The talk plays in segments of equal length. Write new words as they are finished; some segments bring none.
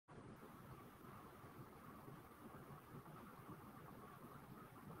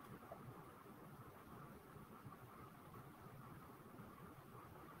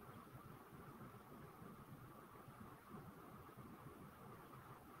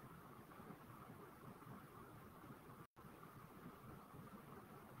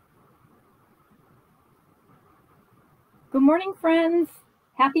Good morning, friends.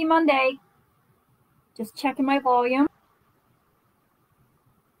 Happy Monday. Just checking my volume.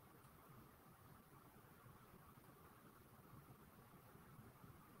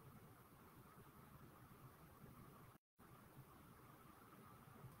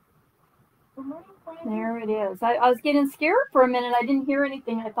 Good morning, friends. There it is. I was getting scared for a minute. I didn't hear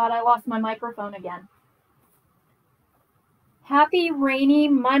anything. I thought I lost my microphone again. Happy rainy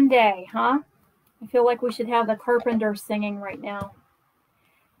Monday, huh? I feel like we should have the Carpenters singing right now.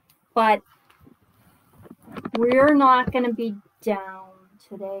 But we're not going to be down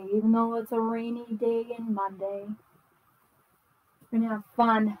today, even though it's a rainy day and Monday. We're going to have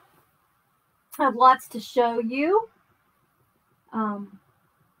fun. I have lots to show you.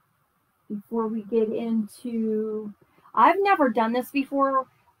 Before we get into, I've never done this before,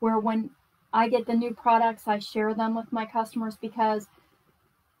 where when I get the new products, I share them with my customers, because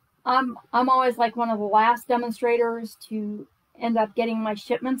I'm always like one of the last demonstrators to end up getting my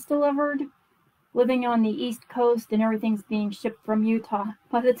shipments delivered. Living on the East Coast and everything's being shipped from Utah.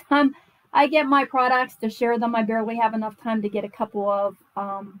 By the time I get my products to share them, I barely have enough time to get a couple of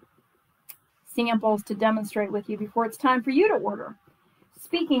samples to demonstrate with you before it's time for you to order.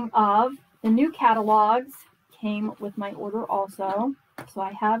 Speaking of, the new catalogs came with my order also. So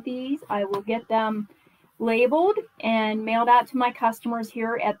I have these. I will get them labeled and mailed out to my customers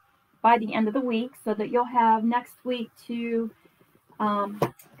here by the end of the week, so that you'll have next week to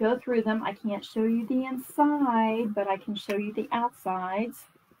go through them. I can't show you the inside, but I can show you the outsides,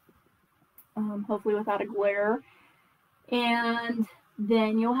 hopefully without a glare. And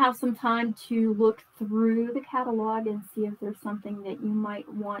then you'll have some time to look through the catalog and see if there's something that you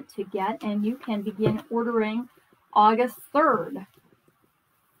might want to get, and you can begin ordering August 3rd.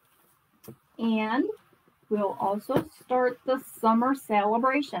 And we'll also start the summer Sale A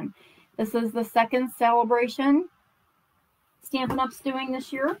Bration. This is the second Sale A Bration Stampin' Up's doing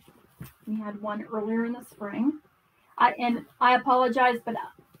this year. We had one earlier in the spring. And I apologize, but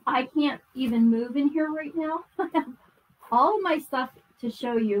I can't even move in here right now. I have all of my stuff to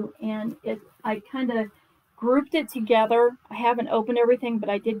show you, and I kind of grouped it together. I haven't opened everything, but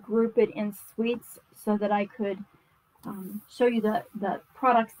I did group it in suites so that I could show you the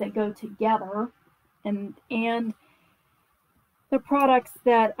products that go together, and the products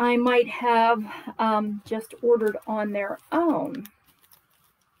that I might have just ordered on their own.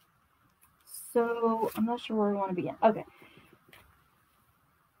 So I'm not sure where we want to begin. Okay.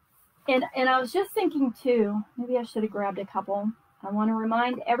 And I was just thinking too, maybe I should have grabbed a couple. I want to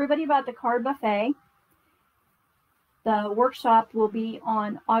remind everybody about the card buffet. The workshop will be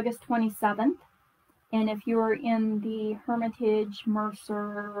on August 27th. And if you're in the Hermitage,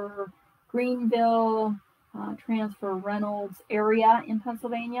 Mercer, Greenville, Transfer, Reynolds area in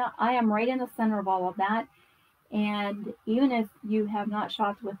Pennsylvania, I am right in the center of all of that. And even if you have not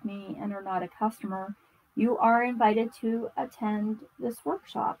shopped with me and are not a customer, you are invited to attend this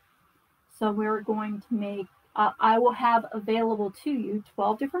workshop. So we're going to make, I will have available to you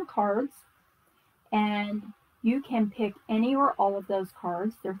 12 different cards, and you can pick any or all of those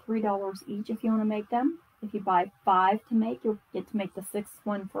cards. They're $3 each if you want to make them. If you buy 5 to make, you'll get to make the 6th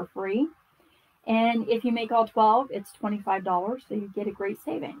one for free. And if you make all 12, it's $25, so you get a great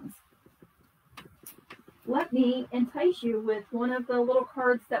savings. Let me entice you with one of the little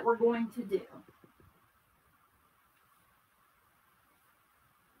cards that we're going to do.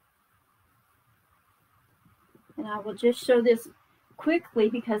 And I will just show this quickly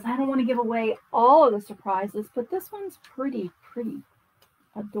because I don't want to give away all of the surprises, but this one's pretty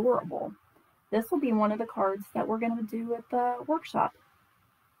adorable. This will be one of the cards that we're going to do at the workshop.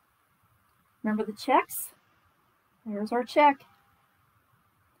 Remember the checks? There's our check.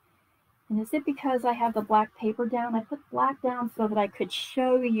 And is it because I have the black paper down? I put black down so that I could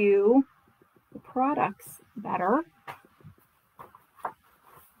show you the products better.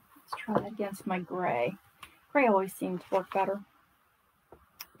 Let's try that against my gray. Gray always seems to work better.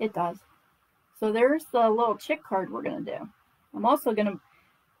 It does. So there's the little chick card we're going to do. I'm also going to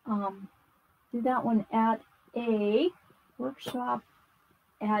do that one at a workshop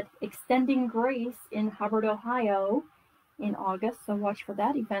at Extending Grace in Hubbard, Ohio in August. So watch for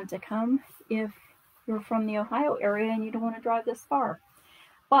that event to come if you're from the Ohio area and you don't want to drive this far.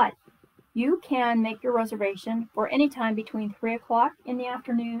 But you can make your reservation for any time between 3 o'clock in the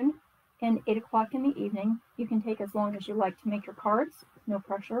afternoon and 8 o'clock in the evening. You can take as long as you like to make your cards, no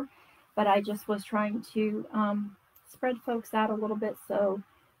pressure. But I just was trying to spread folks out a little bit so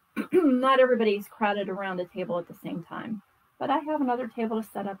not everybody's crowded around a table at the same time. But I have another table to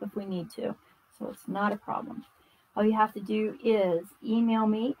set up if we need to, so it's not a problem. All you have to do is email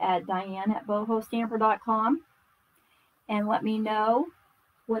me at diane@bohostamper.com, and let me know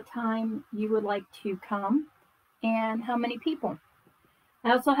what time you would like to come and how many people.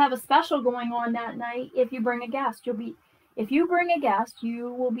 I also have a special going on that night. If you bring a guest, if you bring a guest,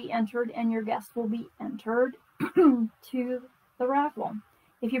 you will be entered, and your guest will be entered to the raffle.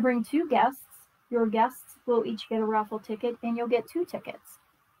 If you bring 2 guests, your guests will each get a raffle ticket, and you'll get 2 tickets.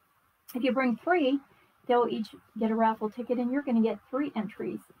 If you bring 3, they'll each get a raffle ticket, and you're going to get 3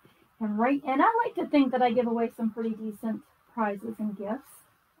 entries. And I like to think that I give away some pretty decent prizes and gifts.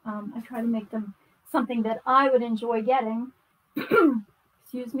 I try to make them something that I would enjoy getting.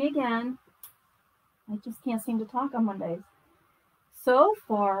 Excuse me again. I just can't seem to talk on Mondays. So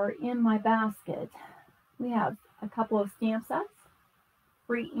far in my basket, we have a couple of stamp sets,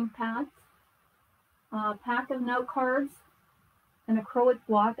 free ink pads, a pack of note cards, an acrylic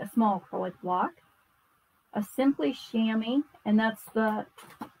block, a small acrylic block, a Simply chamois, and that's the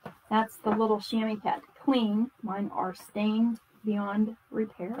little chamois pad. Clean. Mine are stained beyond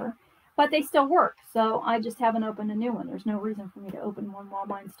repair, but they still work. So I just haven't opened a new one. There's no reason for me to open one while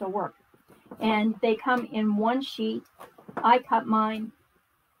mine still work. And they come in 1 sheet. I cut mine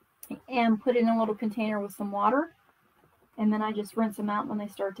and put it in a little container with some water, and then I just rinse them out when they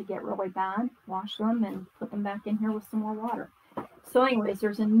start to get really bad, wash them, and put them back in here with some more water. So anyways,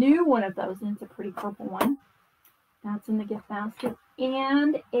 there's a new one of those, and it's a pretty purple one. That's in the gift basket.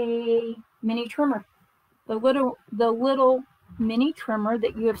 And a mini trimmer. The little mini trimmer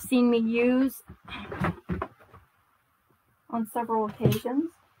that you have seen me use on several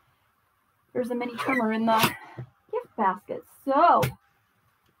occasions. There's a mini trimmer in the gift basket. So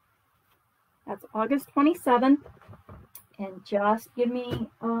that's August 27th. And just give me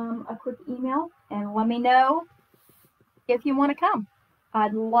a quick email and let me know if you want to come.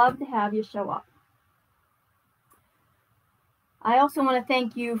 I'd love to have you show up. I also want to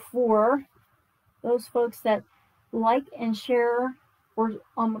thank you for those folks that like and share my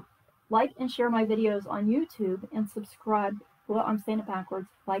videos on YouTube and subscribe. Well, I'm saying it backwards.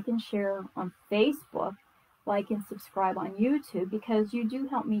 Like and share on Facebook, like and subscribe on YouTube, because you do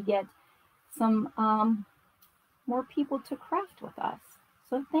help me get some more people to craft with us.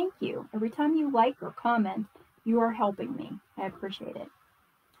 So thank you. Every time you like or comment, you are helping me. I appreciate it.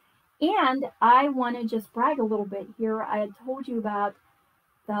 And I want to just brag a little bit here. I had told you about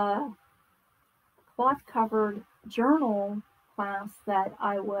the cloth-covered journal class that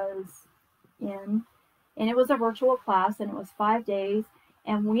I was in. And it was a virtual class, and it was 5 days.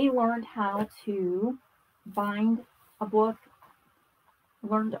 And we learned how to bind a book,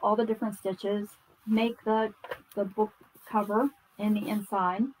 learned all the different stitches, make the book cover and the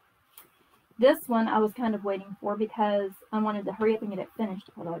inside. This one I was kind of waiting for because I wanted to hurry up and get it finished,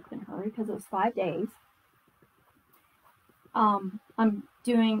 although I couldn't hurry because it was 5 days. I'm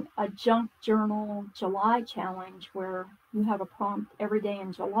doing a junk journal July challenge where you have a prompt every day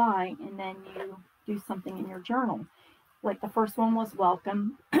in July and then you do something in your journal. Like the first one was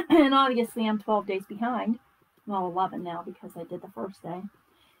welcome, and obviously I'm 12 days behind. Well, 11 now because I did the first day.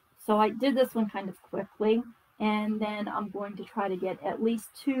 So I did this one kind of quickly. And then I'm going to try to get at least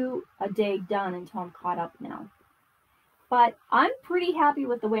 2 a day done until I'm caught up now. But I'm pretty happy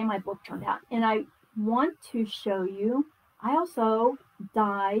with the way my book turned out. And I want to show you, I also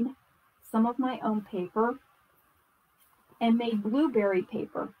dyed some of my own paper and made blueberry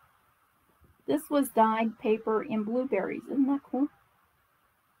paper. This was dyed paper in blueberries. Isn't that cool?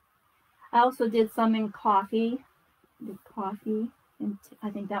 I also did some in coffee. I did coffee, and I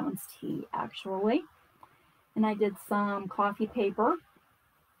think that one's tea, actually. And I did some coffee paper.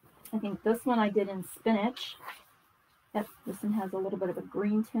 I think this one I did in spinach. Yep, this one has a little bit of a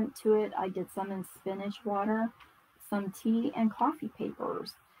green tint to it. I did some in spinach water, some tea and coffee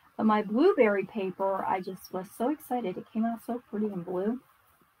papers. But my blueberry paper, I just was so excited. It came out so pretty and blue.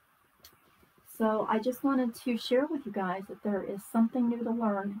 So I just wanted to share with you guys that there is something new to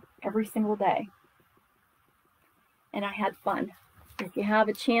learn every single day. And I had fun. If you have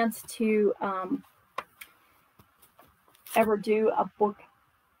a chance to ever do a book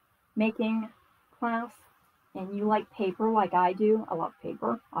making class and you like paper like I do, I love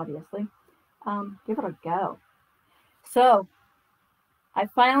paper, obviously, give it a go. So I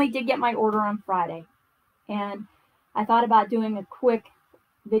finally did get my order on Friday, and I thought about doing a quick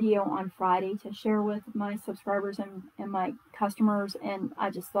video on Friday to share with my subscribers and my customers, and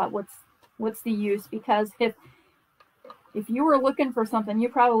I just thought, what's the use? Because if you were looking for something, you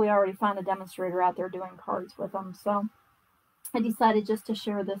probably already found a demonstrator out there doing cards with them. So I decided just to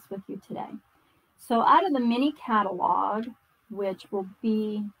share this with you today. So out of the mini catalog, which will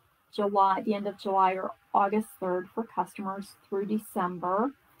be July, the end of July or August 3rd for customers through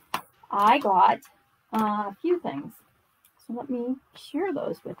December, I got a few things. let me share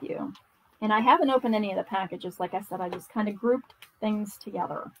those with you. And I haven't opened any of the packages. Like I said, I just kind of grouped things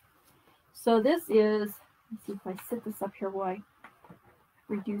together. So this is, let's see if I sit this up here while I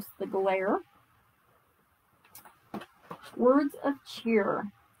reduce the glare. Words of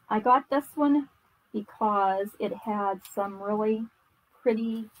Cheer. I got this one because it had some really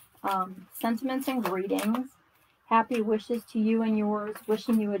pretty sentiments and greetings. Happy wishes to you and yours,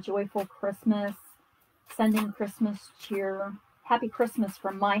 wishing you a joyful Christmas, sending Christmas cheer. Happy Christmas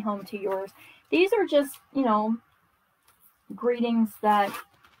from my home to yours. These are just, you know, greetings that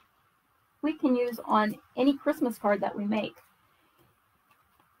we can use on any Christmas card that we make.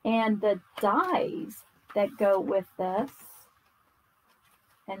 And the dies that go with this,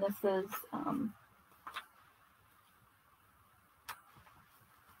 and this is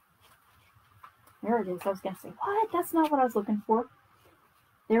there it is. I was going to say, what? That's not what I was looking for.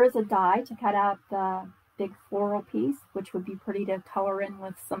 There is a die to cut out the big floral piece, which would be pretty to color in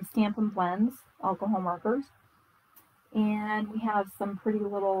with some Stampin' Blends, alcohol markers. And we have some pretty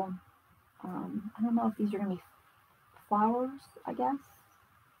little, I don't know if these are going to be flowers, I guess.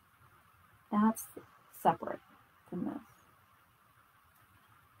 That's separate from this.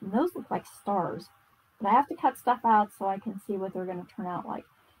 And those look like stars. But I have to cut stuff out so I can see what they're going to turn out like.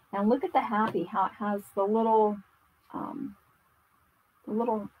 And look at the happy, how it has the little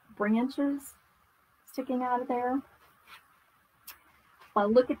branches sticking out of there.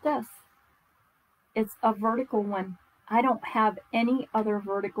 But look at this. It's a vertical one. I don't have any other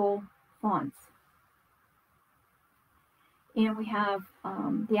vertical fonts. And we have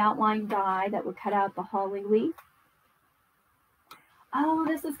the outline die that would cut out the holly leaf. Oh,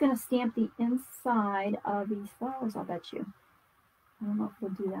 this is going to stamp the inside of these flowers, I'll bet you. I don't know if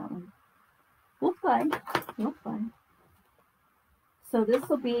we'll do that one. We'll play. We'll play. So this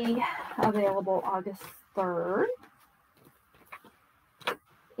will be available August 3rd.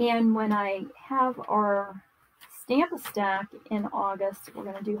 And when I have our Stamp-A-Stack in August, we're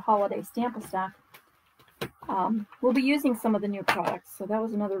going to do Holiday Stamp-A-Stack. We'll be using some of the new products. So that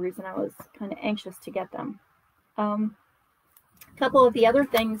was another reason I was kind of anxious to get them. A couple of the other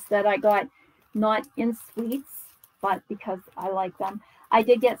things that I got, not in suites, but because I like them. I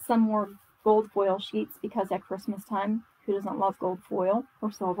did get some more gold foil sheets because at Christmas time, who doesn't love gold foil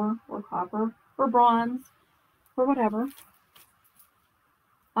or silver or copper or bronze or whatever.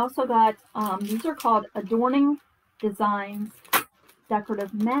 I also got, these are called Adorning Designs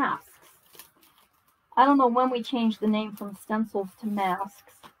Decorative Masks. I don't know when we changed the name from stencils to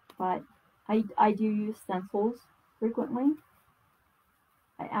masks, but I do use stencils frequently.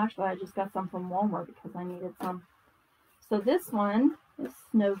 I just got some from Walmart because I needed some. So this one is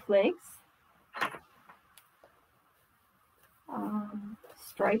snowflakes,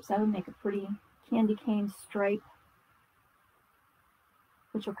 stripes. I would make a pretty candy cane stripe,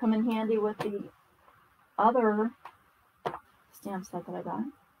 which will come in handy with the other stamp set that I got.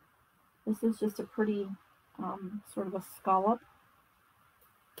 This is just a pretty sort of a scallop,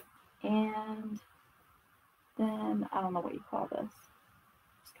 and then I don't know what you call this.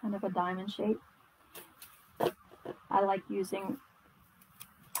 It's kind of a diamond shape. I like using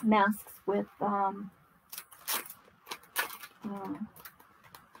masks with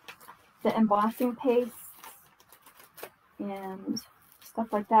the embossing paste and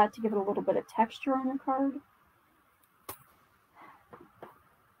stuff like that to give it a little bit of texture on your card.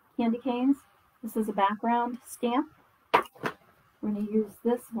 Candy canes. This is a background stamp. We're going to use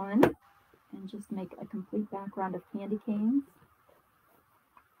this one and just make a complete background of candy canes.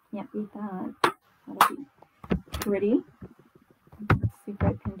 Can't beat that. That'll be pretty. Let's see if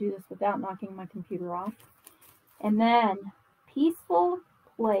I can do this without knocking my computer off. And then Peaceful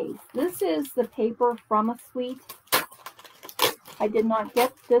Place. This is the paper from a suite. I did not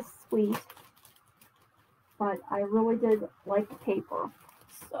get this suite, but I really did like the paper.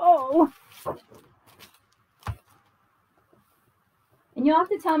 So, and you'll have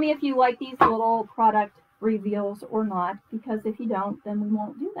to tell me if you like these little product reveals or not, because if you don't, then we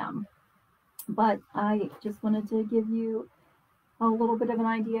won't do them. But I just wanted to give you a little bit of an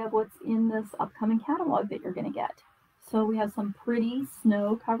idea of what's in this upcoming catalog that you're going to get. So we have some pretty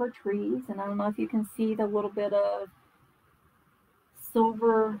snow-covered trees, and I don't know if you can see the little bit of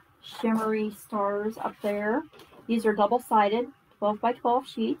silver shimmery stars up there. These are double-sided, 12 by 12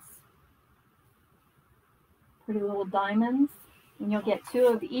 sheets. Pretty little diamonds, and you'll get 2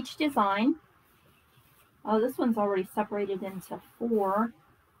 of each design. Oh, this one's already separated into 4.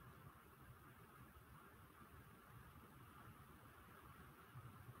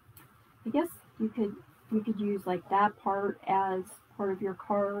 I guess you could use like that part as part of your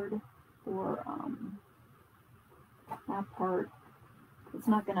card, or that part. It's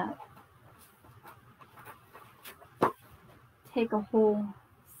not gonna take a whole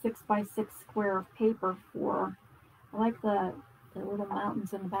 6x6 square of paper for. I like the little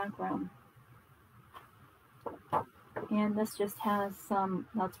mountains in the background. And this just has some,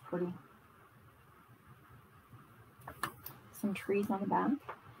 that's pretty, some trees on the back.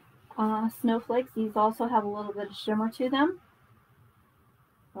 Snowflakes, these also have a little bit of shimmer to them.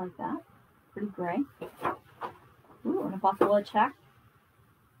 Like that. Pretty gray. Ooh, and a buffalo check.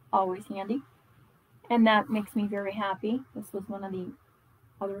 Always handy. And that makes me very happy. This was one of the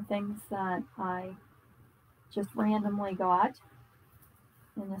other things that I just randomly got.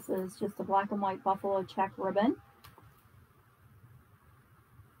 And this is just a black and white buffalo check ribbon.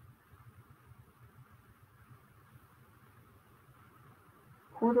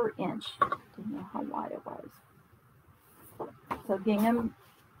 ¼ inch. Didn't know how wide it was. So gingham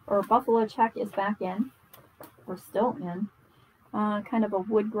or buffalo check is back in. We're still in. Kind of a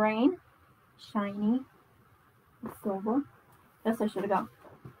wood grain, shiny, silver. This I should have got.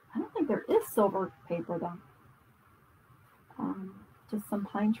 I don't think there is silver paper though. Just some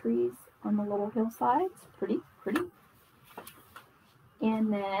pine trees on the little hillsides. Pretty, pretty.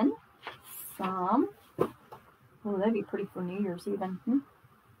 And then some. Oh, that'd be pretty for New Year's even.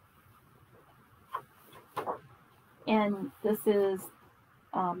 And this is,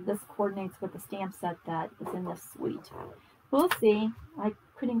 this coordinates with the stamp set that is in this suite. We'll see. I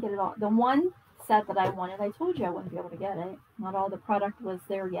couldn't get it all. The one set that I wanted, I told you I wouldn't be able to get it. Not all the product was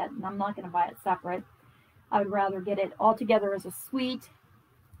there yet, and I'm not going to buy it separate. I would rather get it all together as a suite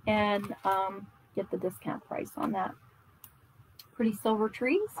and get the discount price on that. Pretty silver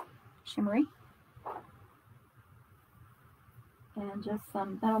trees, shimmery. And just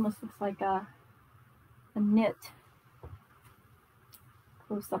some, that almost looks like a knit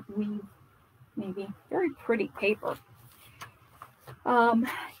close-up weave, maybe. Very pretty paper.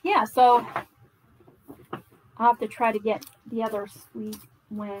 Yeah, so I'll have to try to get the other suite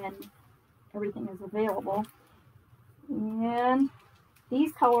when everything is available. And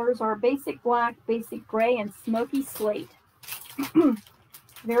these colors are basic black, basic gray, and smoky slate.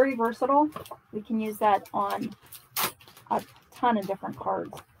 Very versatile. We can use that on a ton of different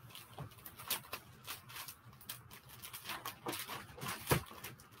cards.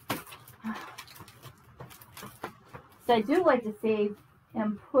 So I do like to save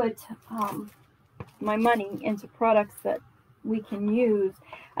and put my money into products that we can use.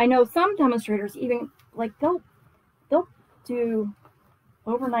 I know some demonstrators even, like, they'll do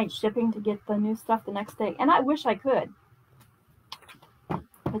overnight shipping to get the new stuff the next day. And I wish I could.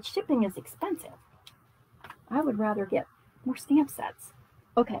 But shipping is expensive. I would rather get more stamp sets.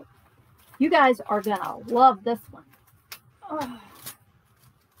 Okay. You guys are going to love this one. Oh.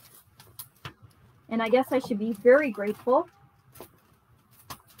 And I guess I should be very grateful.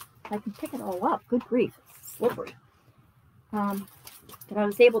 I can pick it all up. Good grief. It's slippery. That I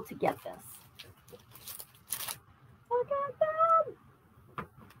was able to get this. Look at them!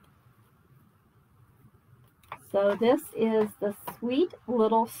 So this is the Sweet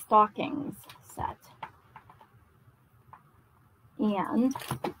Little Stockings set. And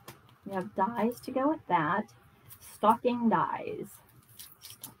we have dies to go with that. Stocking dies.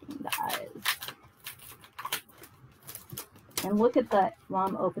 Stocking dies. And look at the, while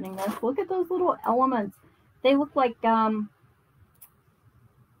I'm opening this, look at those little elements. They look like those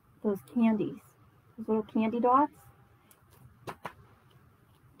candies. Those little candy dots.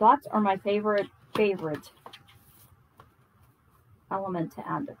 Dots are my favorite element to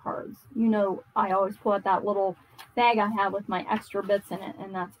add to cards. You know, I always pull out that little bag I have with my extra bits in it,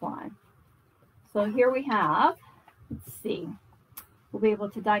 and that's why. So here we have, let's see, we'll be able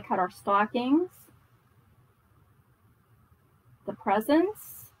to die cut our stockings, the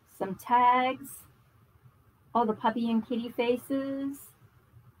presents, some tags, all the puppy and kitty faces,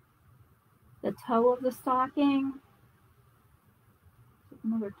 the toe of the stocking,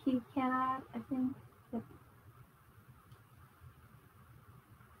 another kitty cat, I think. Yep.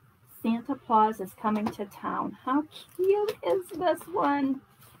 Santa Claus is coming to town. How cute is this one?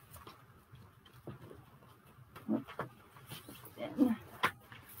 Then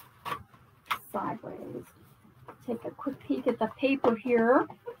sideways. Take a quick peek at the paper here.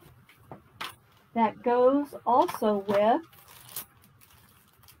 That goes also with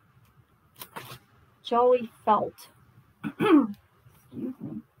Jolly Felt. Excuse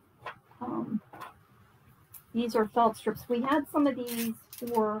me. These are felt strips. We had some of these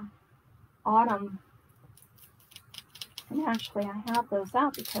for autumn, and actually I have those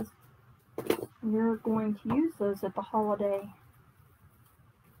out because we're going to use those at the holiday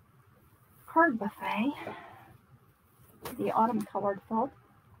card buffet. the autumn colored felt.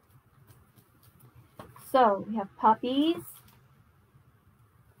 So we have puppies.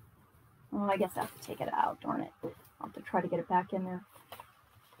 Oh, I guess I have to take it out, darn it. I'll have to try to get it back in there.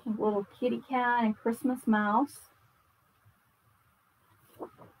 A little kitty cat and Christmas mouse.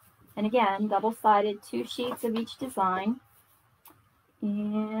 And again, double-sided, 2 sheets of each design.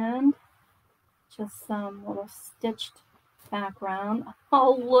 And just some little stitched background.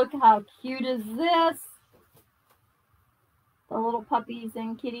 Oh, look how cute is this! The little puppies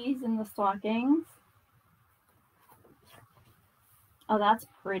and kitties in the stockings. Oh, that's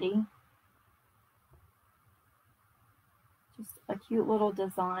pretty. Just a cute little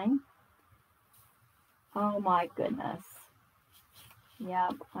design. Oh my goodness.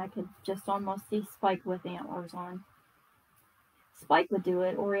 Yep, I could just almost see Spike with antlers on. Spike would do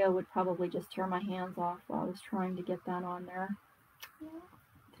it. Oreo would probably just tear my hands off while I was trying to get that on there.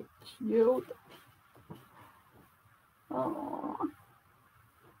 Cute. Oh.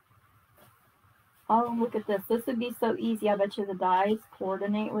 Oh, look at this. This would be so easy. I bet you the dies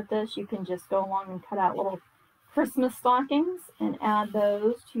coordinate with this. You can just go along and cut out little Christmas stockings and add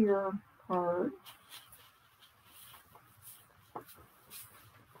those to your card.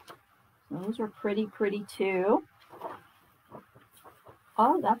 Those are pretty, pretty too.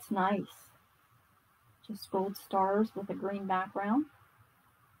 Oh, that's nice. Just gold stars with a green background.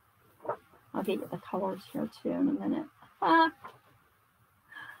 I'll get you the colors here too in a minute.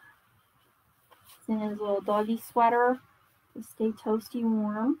 It's in his little doggy sweater to stay toasty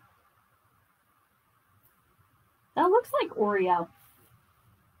warm. That looks like Oreo.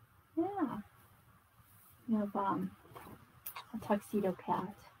 Yeah. We have a tuxedo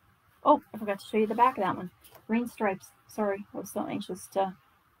cat. Oh, I forgot to show you the back of that one. Green stripes. Sorry, I was so anxious to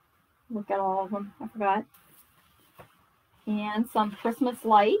look at all of them. I forgot. And some Christmas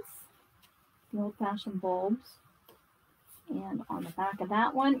lights. The old-fashioned bulbs. And on the back of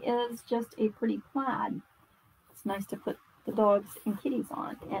that one is just a pretty plaid. It's nice to put the dogs and kitties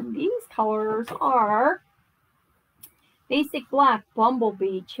on. And these colors are basic black,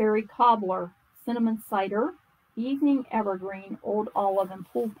 bumblebee, cherry cobbler, cinnamon cider, evening evergreen, old olive, and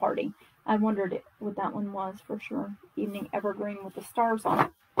pool party. I wondered what that one was for sure. Evening evergreen with the stars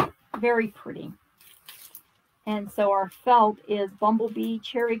on it. Very pretty. And so our felt is bumblebee,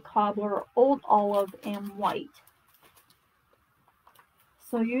 cherry cobbler, old olive, and white.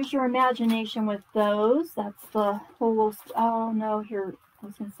 So use your imagination with those. That's the whole, oh no, here, I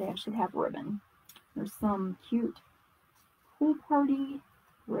was going to say I should have ribbon. There's some cute pool party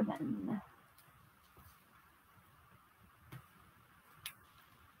ribbon.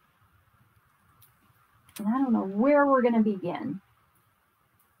 And I don't know where we're going to begin.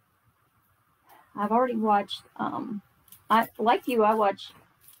 I've already watched, like you, I watch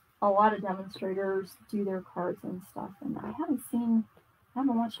a lot of demonstrators do their cards and stuff, and I haven't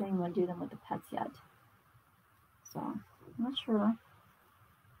watched anyone do them with the pets yet. So, I'm not sure.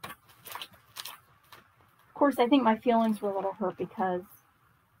 Of course, I think my feelings were a little hurt because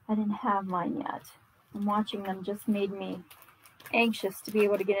I didn't have mine yet. And watching them just made me anxious to be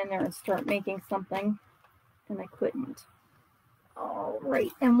able to get in there and start making something, and I couldn't. All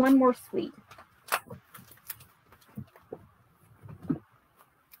right, and one more sweet.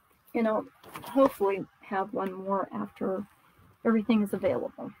 You know, hopefully have one more after everything is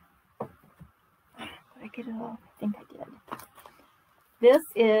available. Did I get it all? I think I did. This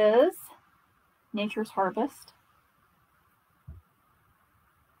is Nature's Harvest.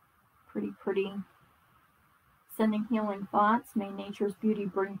 Pretty, pretty. Sending healing thoughts. May nature's beauty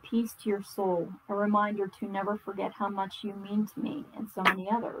bring peace to your soul. A reminder to never forget how much you mean to me and so many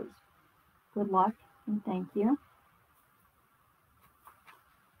others. Good luck and thank you.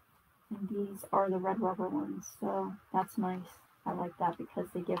 And these are the red rubber ones, so that's nice. I like that because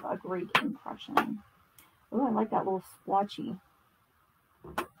they give a great impression. Oh, I like that little splotchy.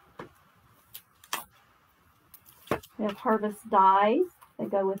 We have Harvest dies that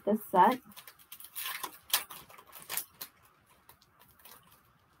go with this set.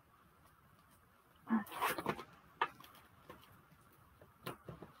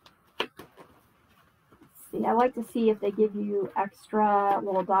 See, I like to see if they give you extra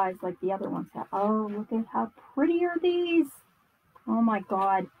little dies like the other ones have. Oh, look at how pretty are these. Oh my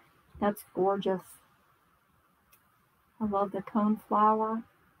God, that's gorgeous. I love the cone flower.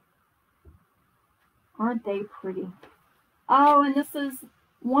 Aren't they pretty? Oh, and this is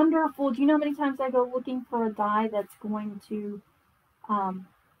wonderful. Do you know how many times I go looking for a die that's going to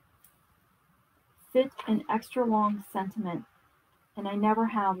fit an extra long sentiment, and I never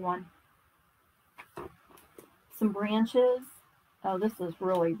have one. Some branches. Oh, this is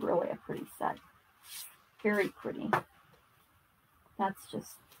really, really a pretty set. Very pretty. That's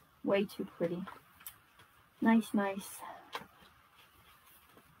just way too pretty. Nice, nice.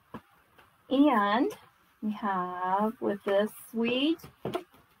 And we have with this sweet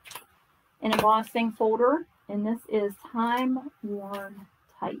an embossing folder, and this is time worn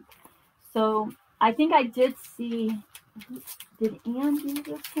type. So I think I did see, did Anne do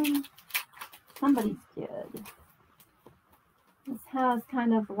this one? Somebody did. This has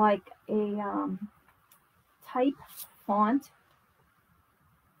kind of like a type font,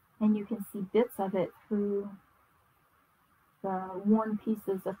 and you can see bits of it through the worn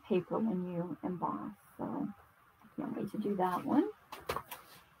pieces of paper when you emboss. So I can't wait to do that one.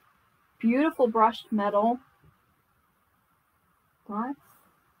 Beautiful brushed metal dots.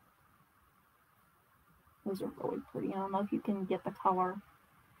 Those are really pretty. I don't know if you can get the color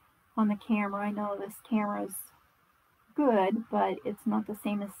on the camera. I know this camera's good, but it's not the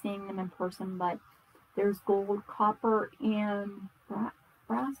same as seeing them in person. But there's gold, copper, and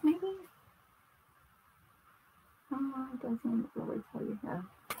brass maybe? It doesn't really tell you here.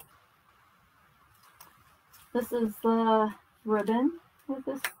 This is the ribbon with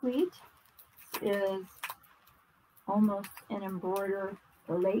this suite. This is almost an embroidered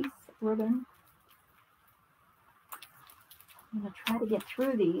lace ribbon. I'm going to try to get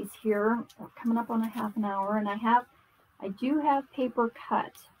through these here. We're coming up on a half an hour, and I do have paper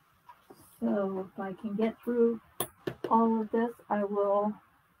cut. So if I can get through all of this, I will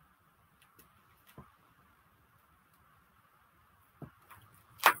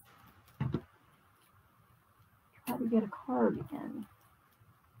try to get a card in.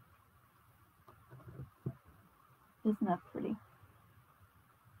 Isn't that pretty?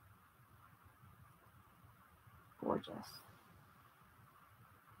 Gorgeous.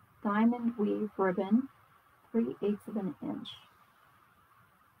 Diamond weave ribbon, 3/8 of an inch.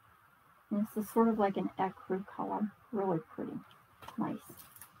 And this is sort of like an ecru color. Really pretty. Nice.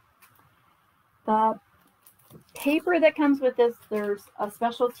 The paper that comes with this, there's a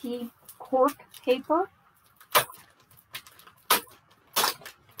specialty cork paper.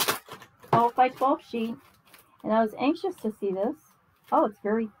 12 by 12 sheet. And I was anxious to see this. Oh, it's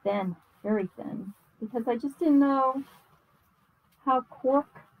very thin, because I just didn't know how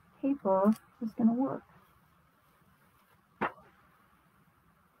cork paper was going to work.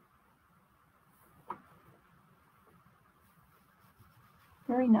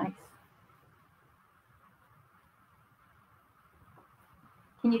 Very nice.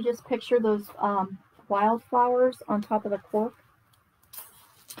 Can you just picture those wildflowers on top of the cork?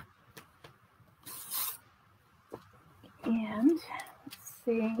 And let's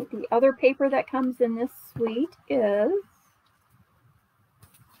see, the other paper that comes in this suite is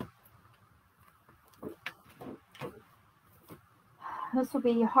this will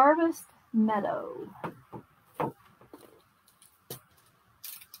be Harvest Meadow.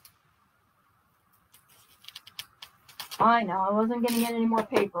 I know, I wasn't going to get any more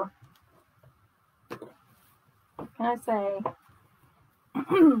paper. What can I say?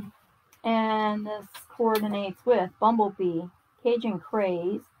 And this coordinates with Bumblebee, Cajun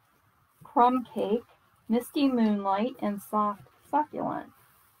Craze, Crumb Cake, Misty Moonlight, and Soft Succulent.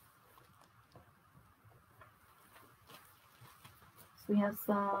 So we have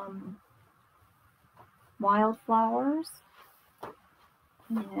some wildflowers.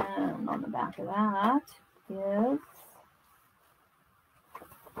 And on the back of that is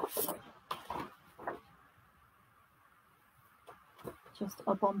just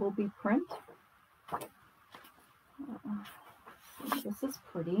a bumblebee print. This is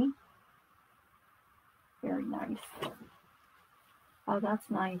pretty. Very nice. Oh, that's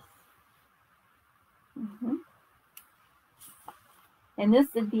nice. And this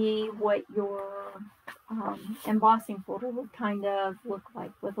would be what your embossing folder would kind of look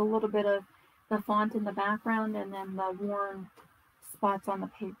like, with a little bit of the font in the background and then the worn spots on the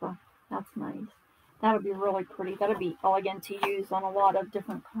paper. That's nice. That would be really pretty. That would be elegant to use on a lot of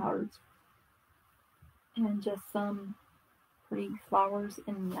different cards. And just some pretty flowers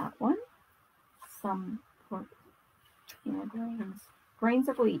in that one. Some grains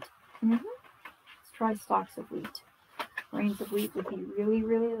of wheat. Let's try stalks of wheat. Grains of wheat would be really,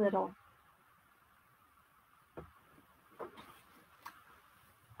 really little.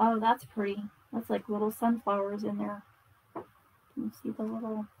 Oh, that's pretty. That's like little sunflowers in there. Can you see the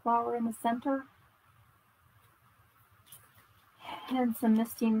little flower in the center? And some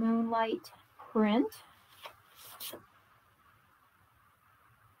Misty Moonlight print.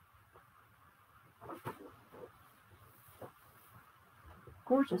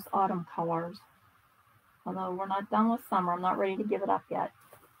 Gorgeous autumn colors. Although we're not done with summer, I'm not ready to give it up yet.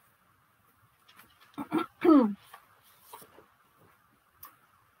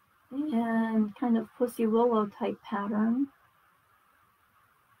 and kind of Pussy Willow type pattern.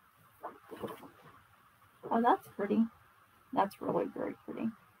 Oh, that's pretty. That's really very pretty.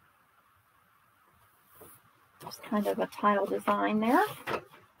 Just kind of a tile design there.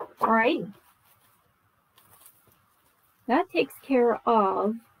 All right. That takes care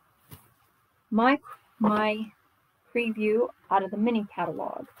of my preview out of the mini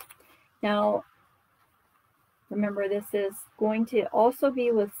catalog. Now, remember, this is going to also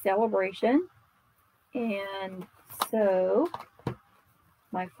be with Sale A Bration. And so,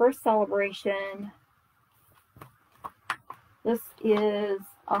 my first celebration, this is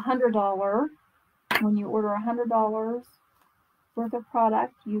 $100. When you order $100 worth of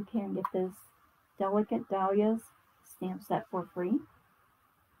product, you can get this Delicate Dahlias stamp set for free.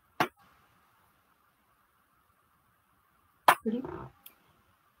 Pretty.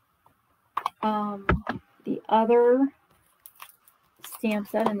 The other stamp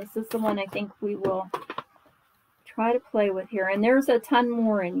set, and this is the one I think we will try to play with here, and there's a ton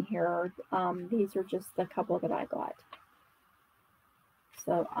more in here. These are just a couple that I got.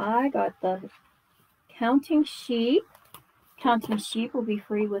 So I got the Counting Sheep. Counting Sheep will be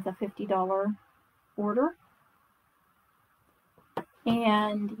free with a $50 order.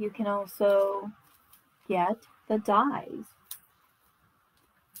 And you can also get the dies.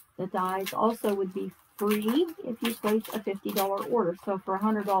 The dies also would be free if you place a $50 order. So for a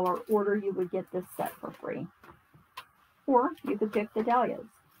 $100 order, you would get this set for free. Or you could pick the dahlias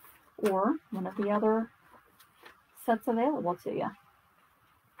or one of the other sets available to you.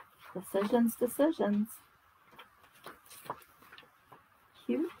 Decisions, decisions.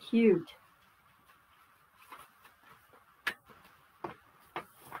 Cute, cute.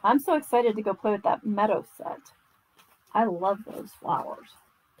 I'm so excited to go play with that meadow set. I love those flowers.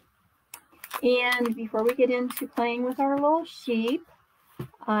 And before we get into playing with our little sheep,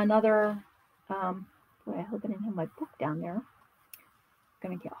 another, boy, I hope I didn't have my book down there. I'm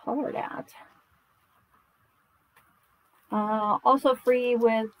going to get hollered at. Also free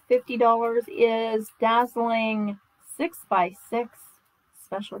with $50 is Dazzling 6x6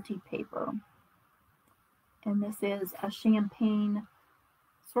 specialty paper. And this is a champagne,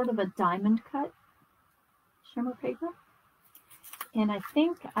 sort of a diamond cut shimmer paper. And I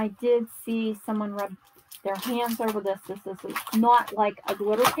think I did see someone rub their hands over this. This is not like a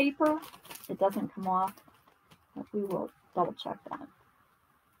glitter paper. It doesn't come off, but we will double check that.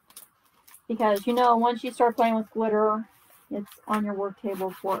 Because, you know, once you start playing with glitter, it's on your work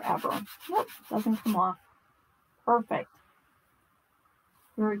table forever. Nope, doesn't come off. Perfect.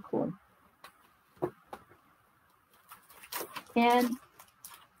 Very cool. And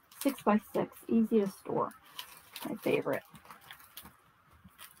 6x6, easy to store. My favorite.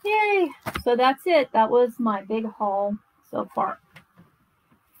 Yay! So that's it. That was my big haul so far.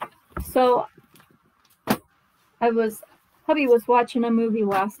 So hubby was watching a movie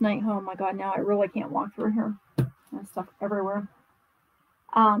last night. Oh my god, now I really can't walk through here. There's stuff everywhere.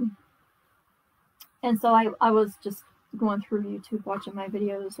 And so I was just going through YouTube watching my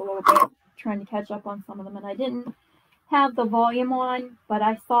videos a little bit, trying to catch up on some of them, and I didn't have the volume on, but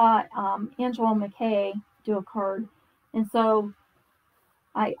I saw Angela McKay do a card, and so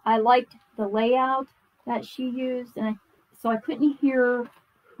I liked the layout that she used, and so I couldn't hear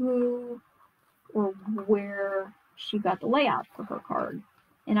who or where she got the layout for her card.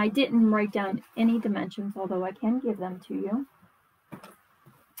 And I didn't write down any dimensions, although I can give them to you.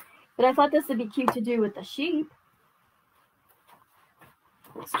 But I thought this would be cute to do with the sheep.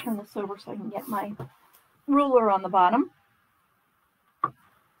 Let's turn this over so I can get my ruler on the bottom.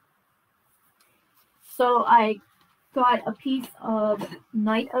 So I got a piece of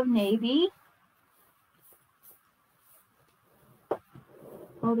Night of Navy.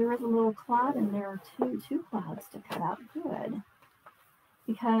 Oh, there is a little cloud in there too. 2 clouds to cut out. Good.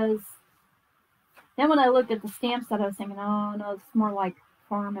 Because then when I looked at the stamp set, I was thinking, oh no, it's more like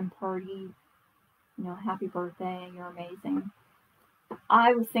farm and party. You know, happy birthday, you're amazing.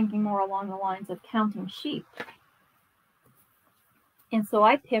 I was thinking more along the lines of counting sheep. And so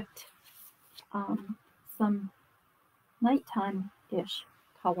I picked some nighttime-ish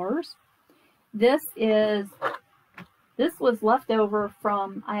colors. This was left over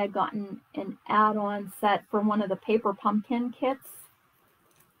from, I had gotten an add-on set for one of the paper pumpkin kits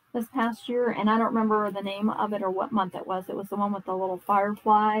this past year, and I don't remember the name of it or what month it was. It was the one with the little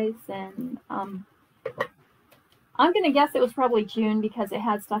fireflies, and I'm going to guess it was probably June because it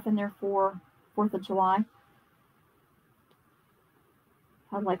had stuff in there for 4th of July.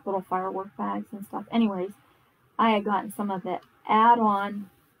 Had like little firework bags and stuff. Anyways, I had gotten some of the add-on,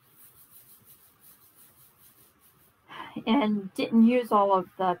 and didn't use all of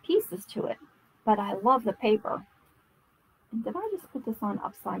the pieces to it, but I love the paper. And did I just put this on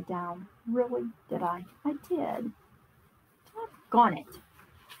upside down? Really? Did I? I did. Doggone it.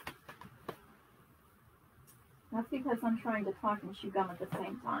 That's because I'm trying to talk and chew gum at the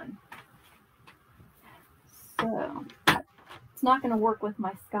same time. So, it's not going to work with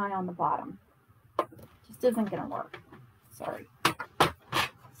my sky on the bottom. It just isn't going to work. Sorry.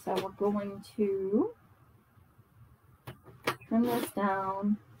 So we're going to trim this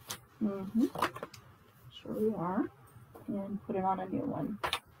down. Sure we are. And put it on a new one.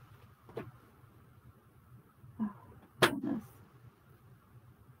 Oh, goodness.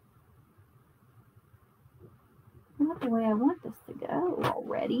 Not the way I want this to go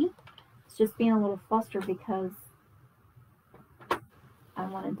already. It's just being a little flustered because I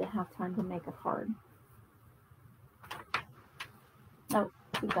wanted to have time to make a card. Oh,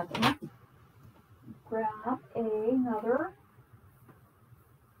 we got that. Grab another.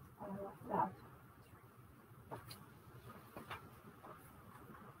 Oh, I left that.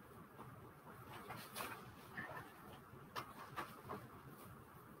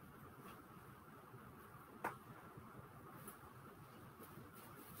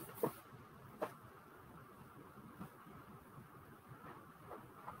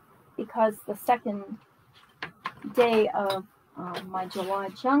 Because the second day of my July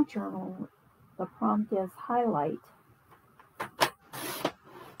junk journal, the prompt is highlight.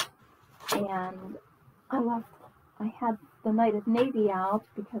 And I had the Night of Navy out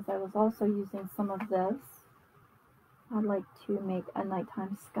because I was also using some of this. I'd like to make a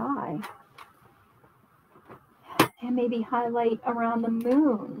nighttime sky. And maybe highlight around the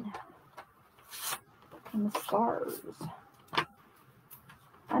moon and the stars.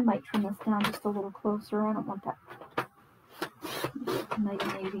 I might trim this down just a little closer. I don't want that Night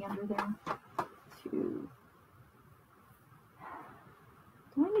of Navy under there. Do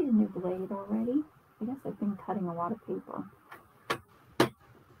I need a new blade already? I guess I've been cutting a lot of paper.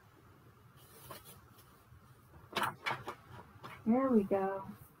 There we go.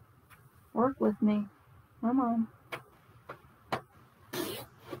 Work with me. Come on.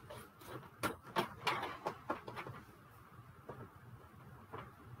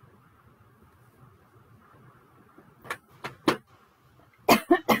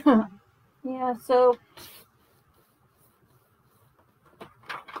 Yeah, so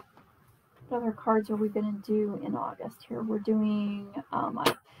what other cards are we going to do in August here? We're doing,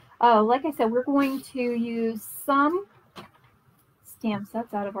 like I said, we're going to use some stamp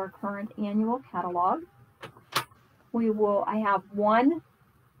sets out of our current annual catalog. I have one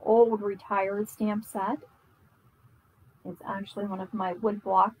old retired stamp set. It's actually one of my wood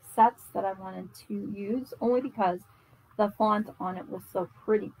block sets that I wanted to use only because the font on it was so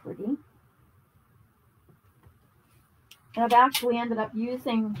pretty. And I've actually ended up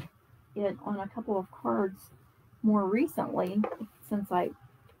using it on a couple of cards more recently since I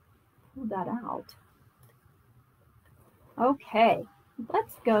pulled that out. Okay,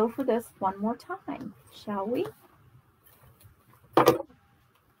 let's go for this one more time, shall we?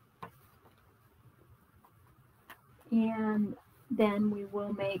 And then we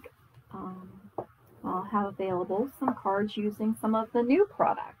will make, I'll have available some cards using some of the new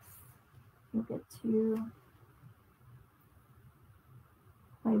products. You'll get to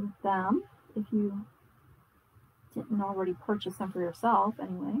play with them if you didn't already purchase them for yourself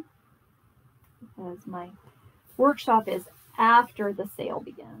anyway, because my workshop is after the sale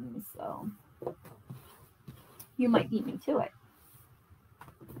begins, so you might beat me to it.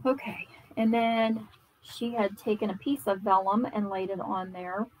 Okay, and then she had taken a piece of vellum and laid it on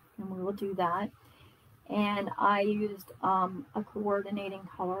there, and we will do that. And I used a coordinating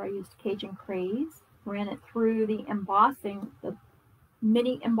color. I used Cajun Craze, ran it through the embossing, the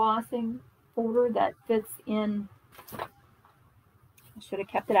mini embossing folder that fits in. I should have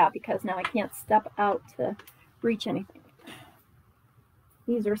kept it out because now I can't step out to reach anything.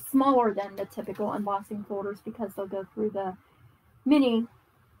 These are smaller than the typical embossing folders because they'll go through the mini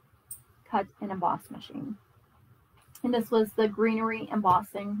cut and emboss machine. And this was the greenery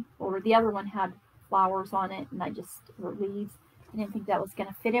embossing folder. The other one had flowers on it, and or leaves. I didn't think that was going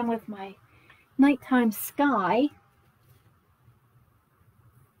to fit in with my nighttime sky.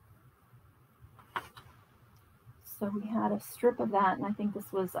 So we had a strip of that, and I think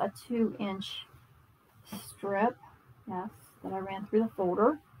this was a 2-inch strip, yes, that I ran through the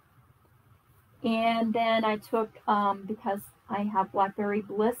folder. And then I took, because I have Blackberry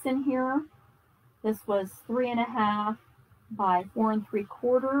Bliss in here, this was 3.5 by 4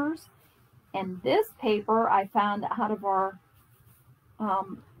 3/4. And this paper I found out of our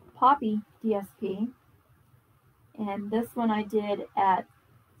Poppy DSP. And this one I did at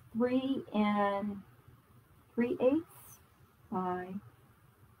 3 3/8 by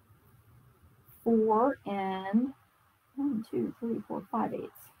 4 and 1, 2, 3, 4,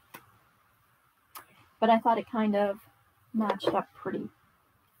 5/8. But I thought it kind of matched up pretty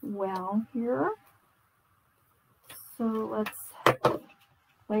well here. So let's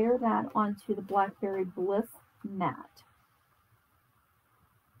layer that onto the Blackberry Bliss mat.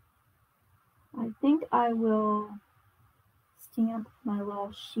 I think I will stamp my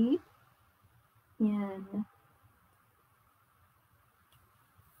little sheep in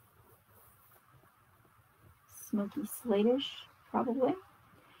smoky slatish, probably.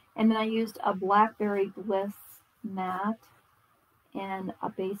 And then I used a Blackberry Bliss mat and a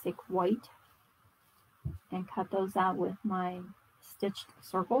basic white and cut those out with my stitched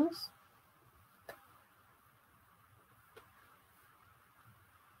circles.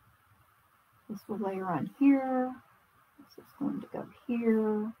 This will layer on here. This is going to go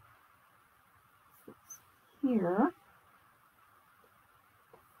here. This is here.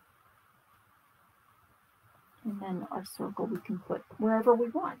 And then our circle we can put wherever we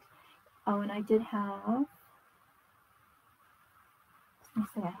want. Oh, and I did have, I was going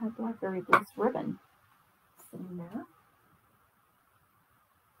to say I had Blackberry Bliss ribbon sitting there.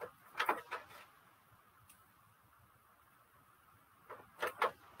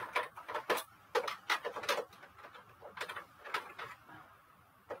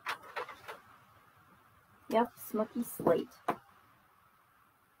 Yep, smoky slate.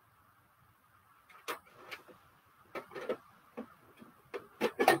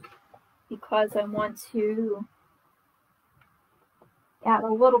 Because I want to add a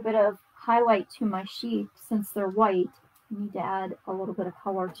little bit of highlight to my sheep. Since they're white, I need to add a little bit of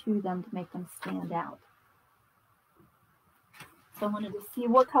color to them to make them stand out. So I wanted to see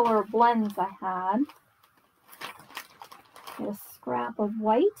what color blends I had. Get a scrap of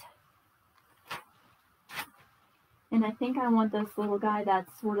white. And I think I want this little guy that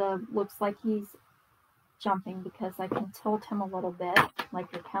sort of looks like he's jumping, because I can tilt him a little bit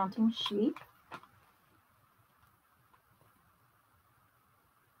like you're counting sheep.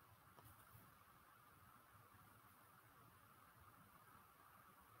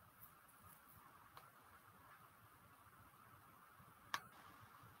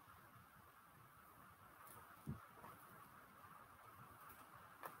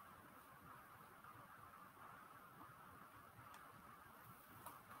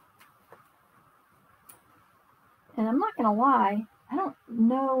 And I'm not going to lie, I don't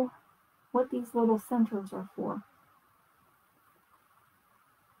know what these little centers are for.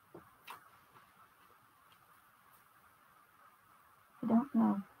 I don't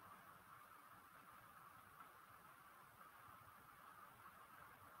know.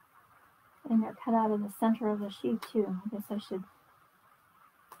 And they're cut out of the center of the sheep too. I guess I should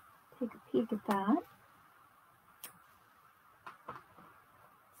take a peek at that.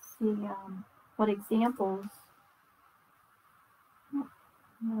 See what examples. I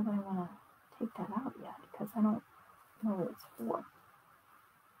don't know that I want to take that out yet, because I don't know what it's for.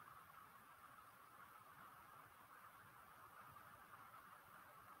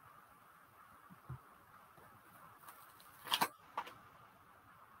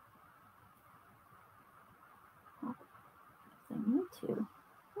 Oh, I need to.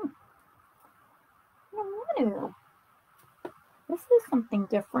 I don't want to. This is something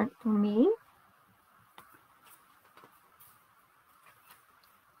different for me.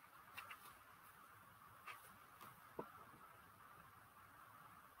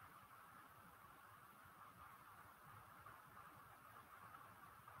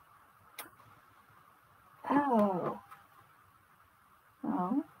 Oh.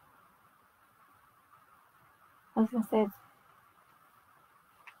 Oh. I was going to say,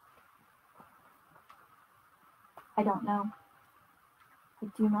 I don't know. I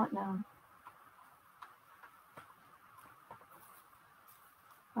do not know.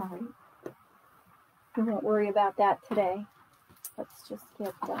 All right. We won't worry about that today. Let's just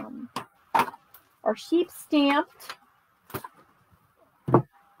get our sheep stamped.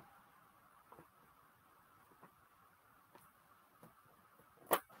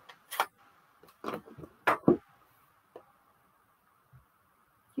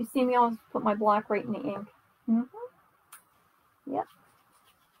 You see me always put my black right in the ink. Yep.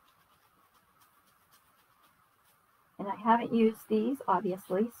 And I haven't used these,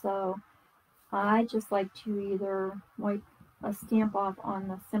 obviously, so I just like to either wipe a stamp off on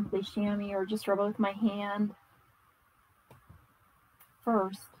the Simply Chamois or just rub it with my hand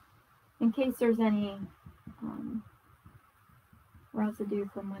first, in case there's any residue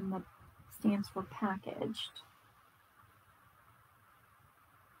from when the stamps were packaged.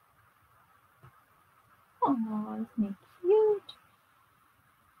 Oh, isn't he cute?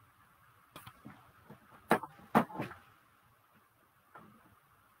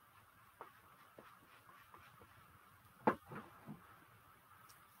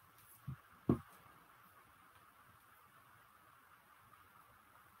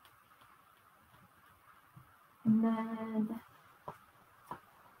 And then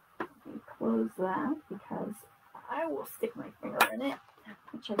let me close that because I will stick my finger in it,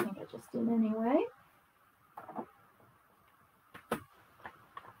 which I think I just did anyway.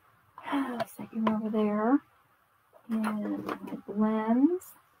 Set you over there. And my blends.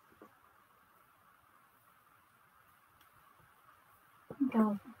 I think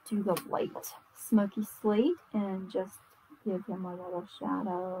I'll do the light smoky slate and just give him a little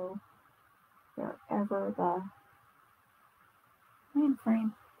shadow wherever the hand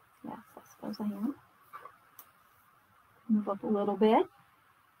frame. Yes, I suppose I am. Move up a little bit.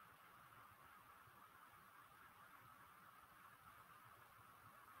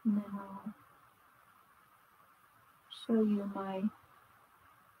 And then I'll show you my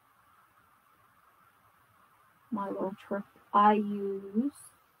little trick I use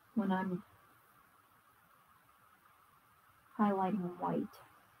when I'm highlighting white.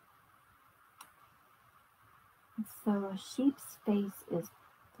 And so a sheep's face is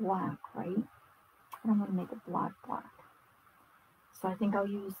black, right? I don't want to make it black. So I think I'll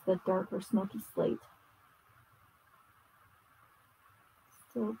use the darker smoky slate.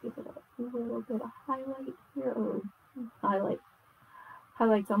 Still give it a little bit of highlight here. Oh,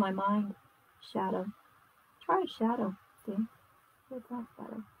 highlights on my mind. Shadow. Try a shadow. See? That's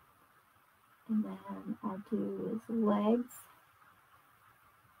better. And then I'll do his legs.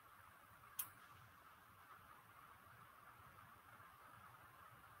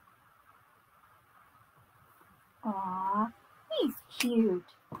 Aw, he's cute.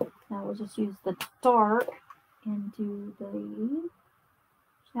 Now we'll just use the dark and do the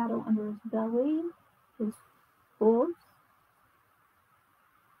shadow under his belly, his hooves.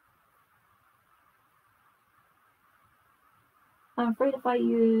 I'm afraid if I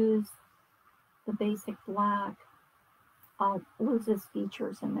use the basic black, I'll lose his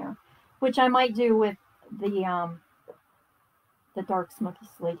features in there, which I might do with the dark smoky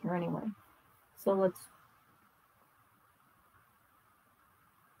slate here anyway. So let's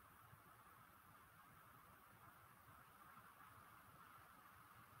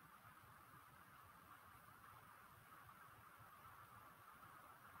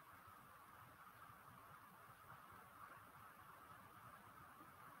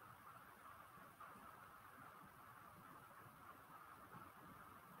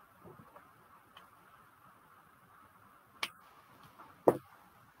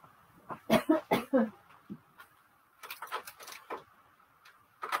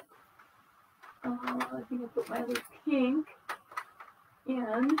I think I'll put my other pink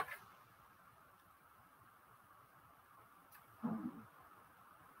in.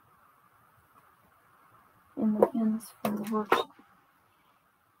 In the pins for the workshop.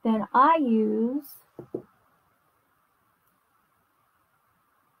 Then I use,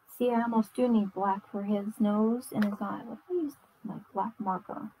 see, I almost do need black for his nose and his eye. What if I use my black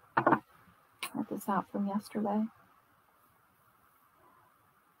marker? Cut this out from yesterday.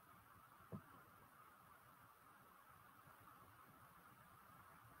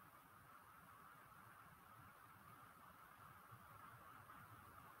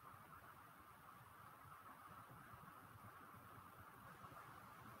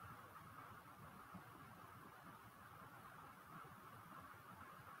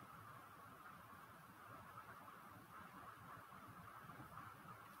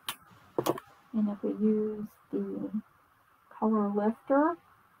 And if we use the color lifter,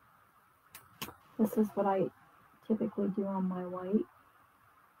 this is what I typically do on my white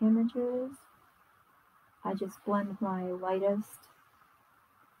images. I just blend my lightest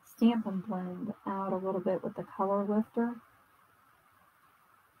Stampin' Blend out a little bit with the color lifter.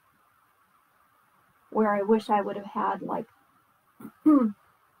 Where I wish I would have had like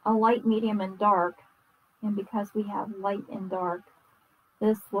a light, medium, and dark. And because we have light and dark,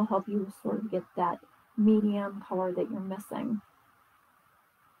 this will help you sort of get that medium color that you're missing.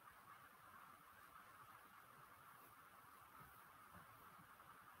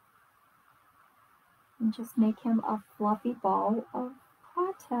 And just make him a fluffy ball of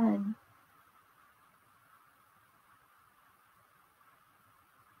cotton.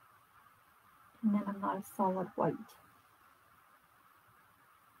 And then I'm not a solid white.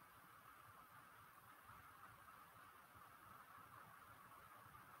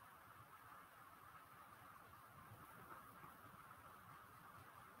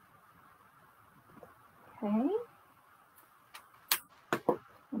 Okay. I'm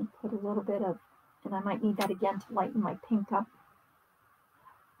going to put a little bit of, and I might need that again to lighten my pink up.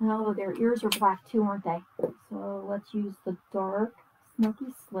 Oh, their ears are black too, aren't they? So let's use the dark smoky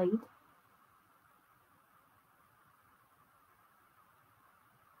slate.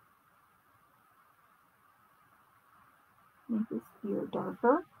 Make this ear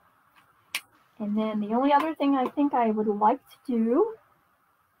darker. And then the only other thing I think I would like to do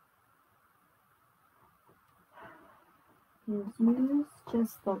is use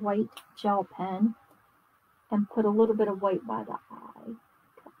just the white gel pen and put a little bit of white by the eye.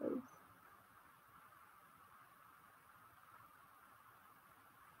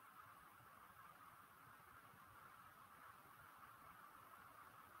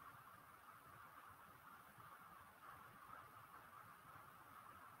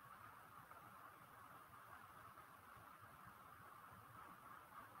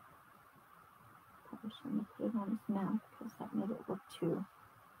 I'm just going to put it on his mouth because that made it look too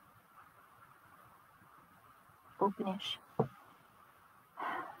openish.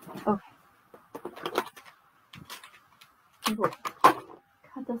 Okay. We'll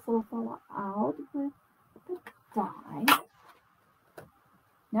cut this little fella out with the dye.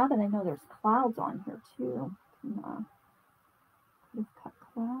 Now that I know there's clouds on here too, could have cut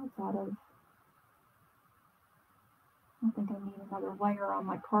clouds out of. I don't think I need another layer on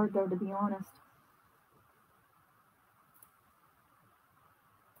my card though, to be honest.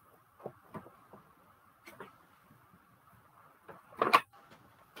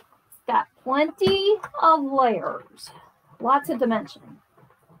 It's got plenty of layers, lots of dimension.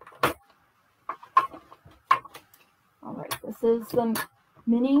 All right, this is the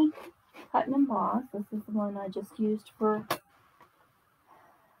mini cut and emboss. This is the one I just used to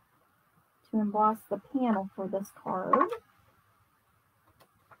emboss the panel for this card.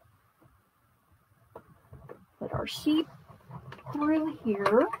 Put our sheep through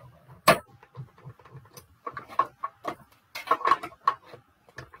here.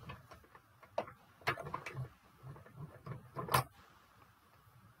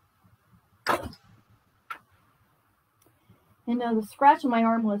 And now the scratch on my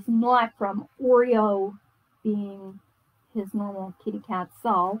arm was not from Oreo being his normal kitty cat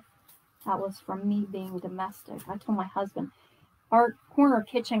self. That was from me being domestic. I told my husband, our corner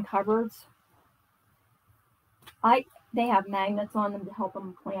kitchen cupboards, they have magnets on them to help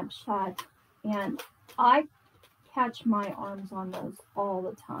them clamp shut. And I catch my arms on those all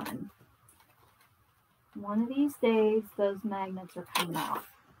the time. One of these days, those magnets are coming out.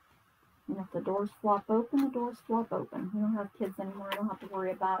 And if the doors flop open, the doors flop open. We don't have kids anymore. I don't have to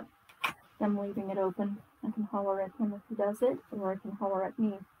worry about them leaving it open. I can holler at him if he does it, or I can holler at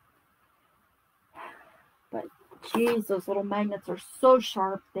me. But, geez, those little magnets are so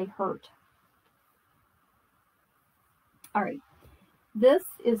sharp, they hurt. All right. This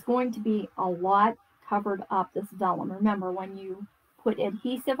is going to be a lot covered up, this vellum. Remember, when you put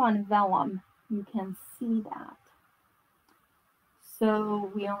adhesive on vellum, you can see that.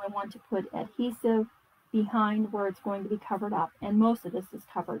 So we only want to put adhesive behind where it's going to be covered up. And most of this is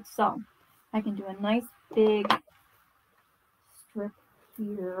covered. So I can do a nice big strip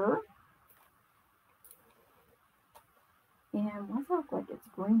here. And why does it look like it's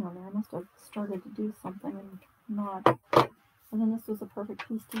green on there? I must have started to do something and not. And then this was a perfect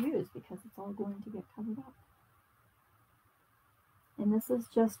piece to use because it's all going to get covered up. And this is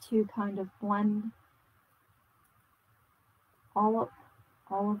just to kind of blend all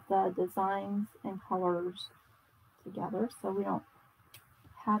of the designs and colors together so we don't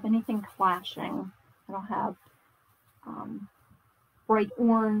have anything clashing. I don't have bright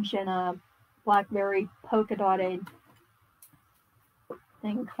orange and a blackberry polka dotted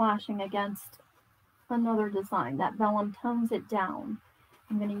thing clashing against another design. That vellum tones it down.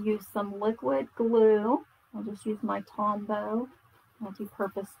 I'm going to use some liquid glue. I'll just use my Tombow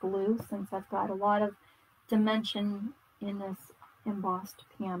multi-purpose glue since I've got a lot of dimension in this embossed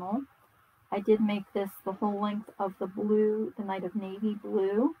panel. I did make this the whole length of the blue, the Night of Navy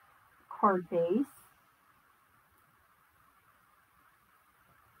blue card base.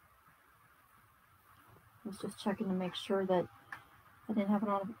 I was just checking to make sure that I didn't have it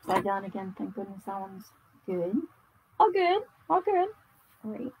on upside down again. Thank goodness that one's good. All good. All good.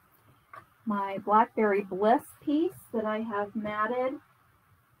 All right. My Blackberry Bliss piece that I have matted.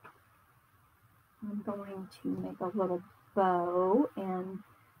 I'm going to make a little bow and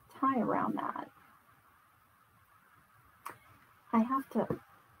tie around that. I have to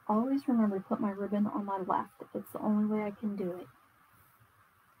always remember to put my ribbon on my left. It's the only way I can do it.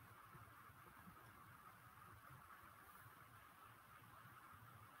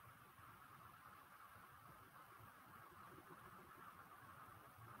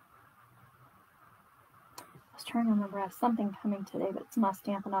 was trying to remember, I have something coming today, but it's not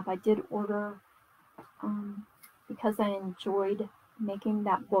Stampin' Up. I did order, because I enjoyed making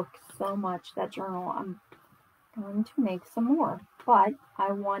that book so much, that journal, I'm going to make some more. But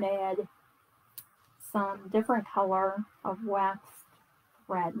I wanted some different color of waxed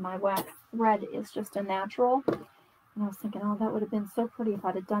thread. My waxed thread is just a natural. And I was thinking, oh, that would have been so pretty if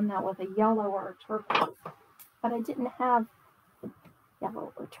I'd have done that with a yellow or a turquoise. But I didn't have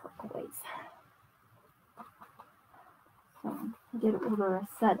yellow or turquoise. So I did order a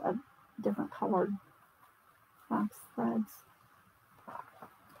set of different colored wax threads.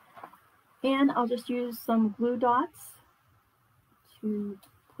 And I'll just use some glue dots to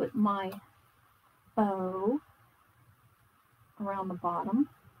put my bow around the bottom.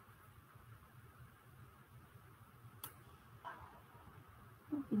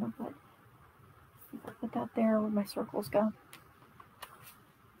 You know what? See if I put that there where my circles go.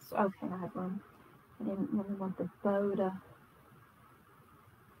 So, okay, I have room. I didn't really want the bow to.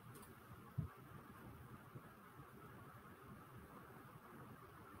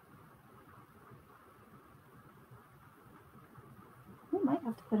 We might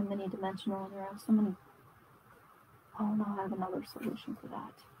have to put a mini dimensional in there. I have so many. Oh no, I have another solution for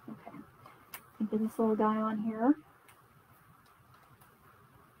that. Okay. Get this little guy on here.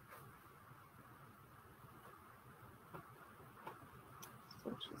 So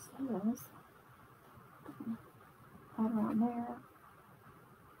just this. Right around there.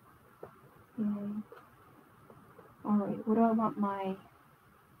 Yay. Alright, what do I want my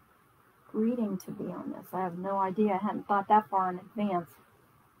greeting to be on this? I have no idea. I hadn't thought that far in advance.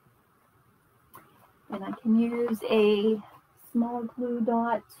 And I can use a small glue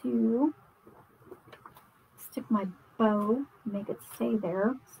dot to stick my bow, make it stay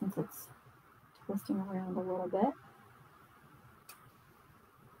there since it's twisting around a little bit.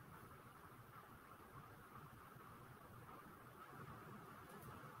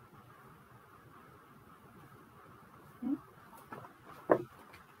 Okay.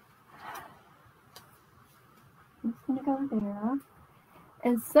 I'm just going to go there.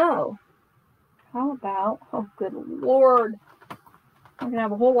 And so, how about, oh good Lord, I'm going to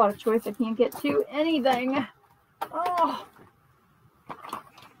have a whole lot of choice. I can't get to anything. Oh.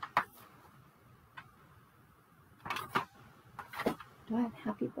 Do I have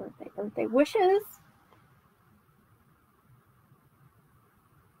happy birthday wishes?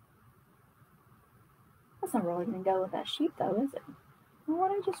 That's not really going to go with that sheep though, is it? Well,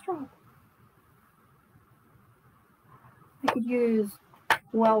 what did I just drop? I could use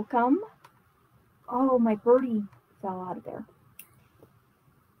welcome. Oh, my birdie fell out of there.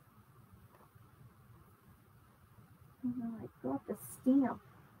 Oh, I dropped the stamp.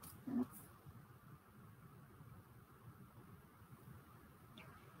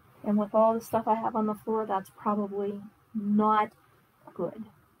 And with all the stuff I have on the floor, that's probably not good.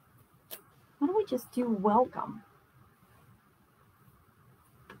 Why don't we just do welcome?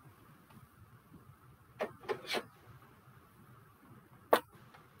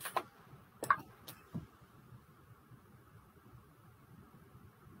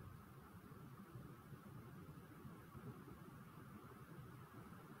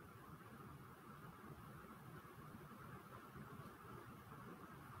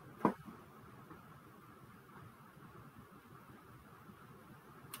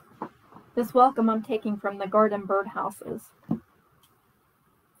 This welcome I'm taking from the garden birdhouses.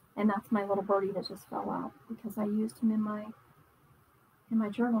 And that's my little birdie that just fell out because I used him in my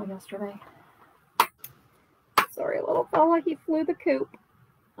journal yesterday. Sorry, little fella, he flew the coop.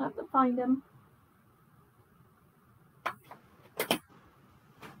 I have to find him.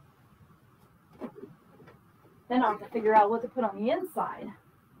 Then I'll have to figure out what to put on the inside.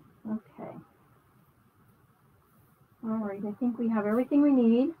 Okay. Alright, I think we have everything we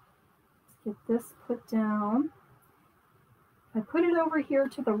need. Let's get this put down. If I put it over here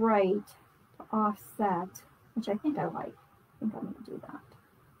to the right to offset, which I think I like. I think I'm going to do that.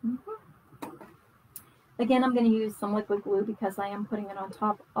 Again, I'm going to use some liquid glue because I am putting it on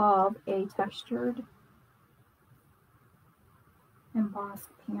top of a textured embossed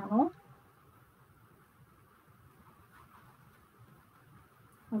panel.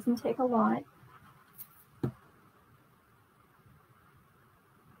 Doesn't take a lot.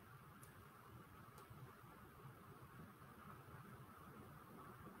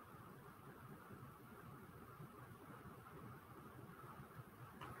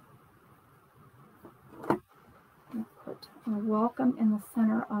 Put a welcome in the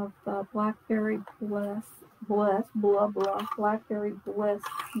center of the Blackberry Bliss Blackberry Bliss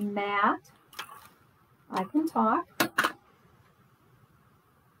mat. I can talk.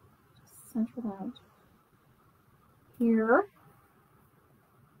 Center that. here.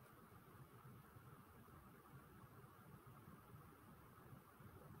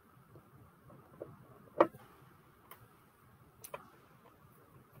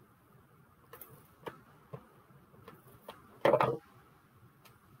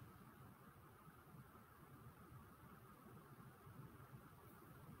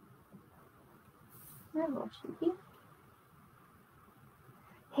 There, little sheepy.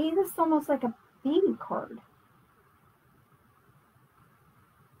 Hey, this is almost like a baby card.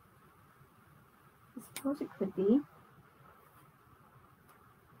 I suppose it could be.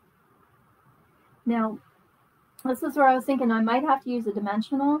 Now, this is where I was thinking I might have to use a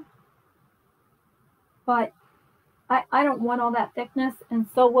dimensional, but I don't want all that thickness, and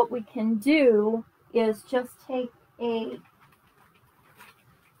so what we can do is just take a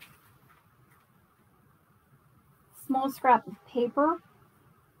small scrap of paper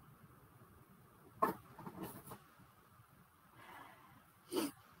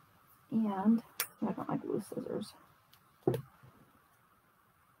and I got my glue scissors.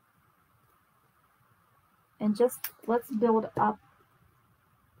 And just let's build up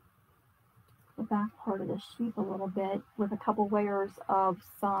the back part of the sheep a little bit with a couple layers of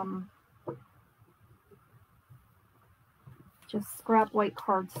some just scrap white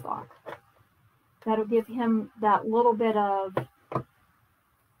cardstock. That'll give him that little bit of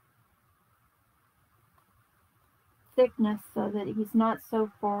thickness so that he's not so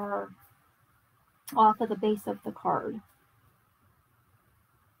far off of the base of the card.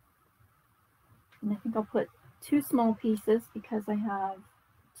 And I think I'll put 2 small pieces because I have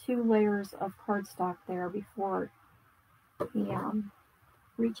 2 layers of cardstock there before he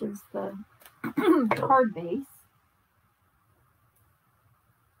reaches the card base.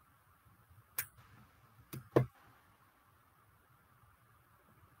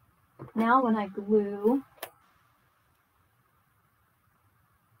 Now when I glue,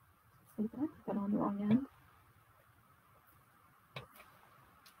 see that? I got on the wrong end.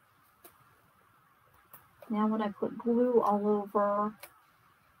 Now when I put glue all over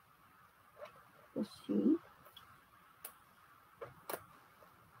the sheet,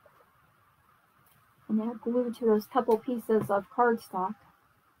 and add glue to those couple pieces of cardstock,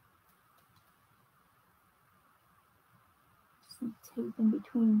 some tape in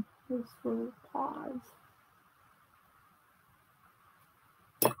between those little paws.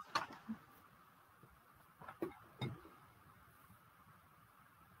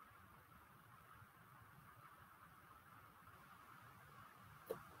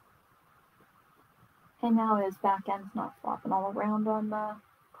 And now his back end's not flopping all around on the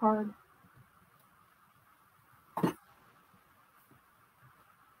card.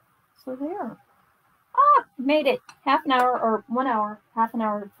 So there. Ah, made it. Half an hour or 1 hour, half an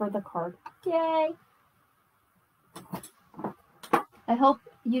hour for the card. Yay. I hope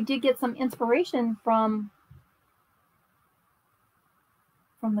you did get some inspiration from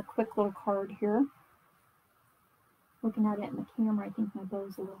the quick little card here. Looking at it in the camera, I think my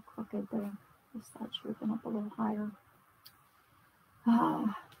bow's a little crooked there. Just that should have been up a little higher.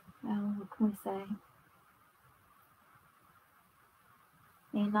 Ah, well, what can we say?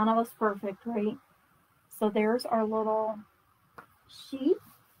 Ain't none of us perfect, right? So there's our little sheet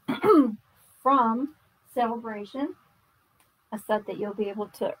from Sale A Bration, a set that you'll be able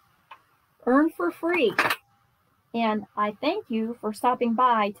to earn for free. And I thank you for stopping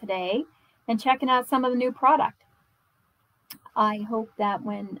by today and checking out some of the new product. I hope that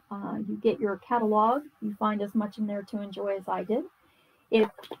when you get your catalog, you find as much in there to enjoy as I did. If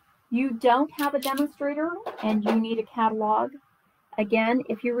you don't have a demonstrator and you need a catalog, again,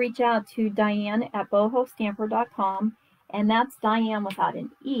 if you reach out to Diane at bohostamper.com, and that's Diane without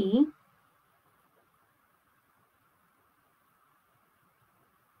an E.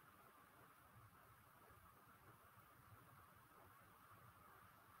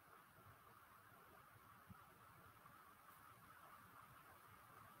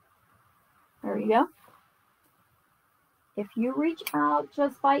 There you go. If you reach out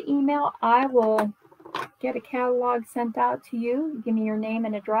just by email, I will get a catalog sent out to you. Give me your name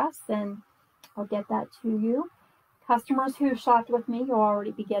and address, and I'll get that to you. Customers who shopped with me, you'll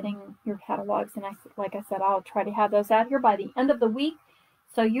already be getting your catalogs, and like I said, I'll try to have those out here by the end of the week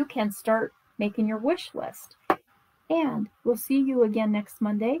so you can start making your wish list. And we'll see you again next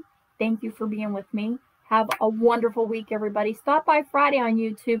Monday. Thank you for being with me. Have a wonderful week, everybody. Stop by Friday on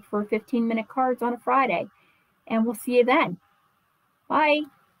YouTube for 15-minute cards on a Friday, and we'll see you then. Bye.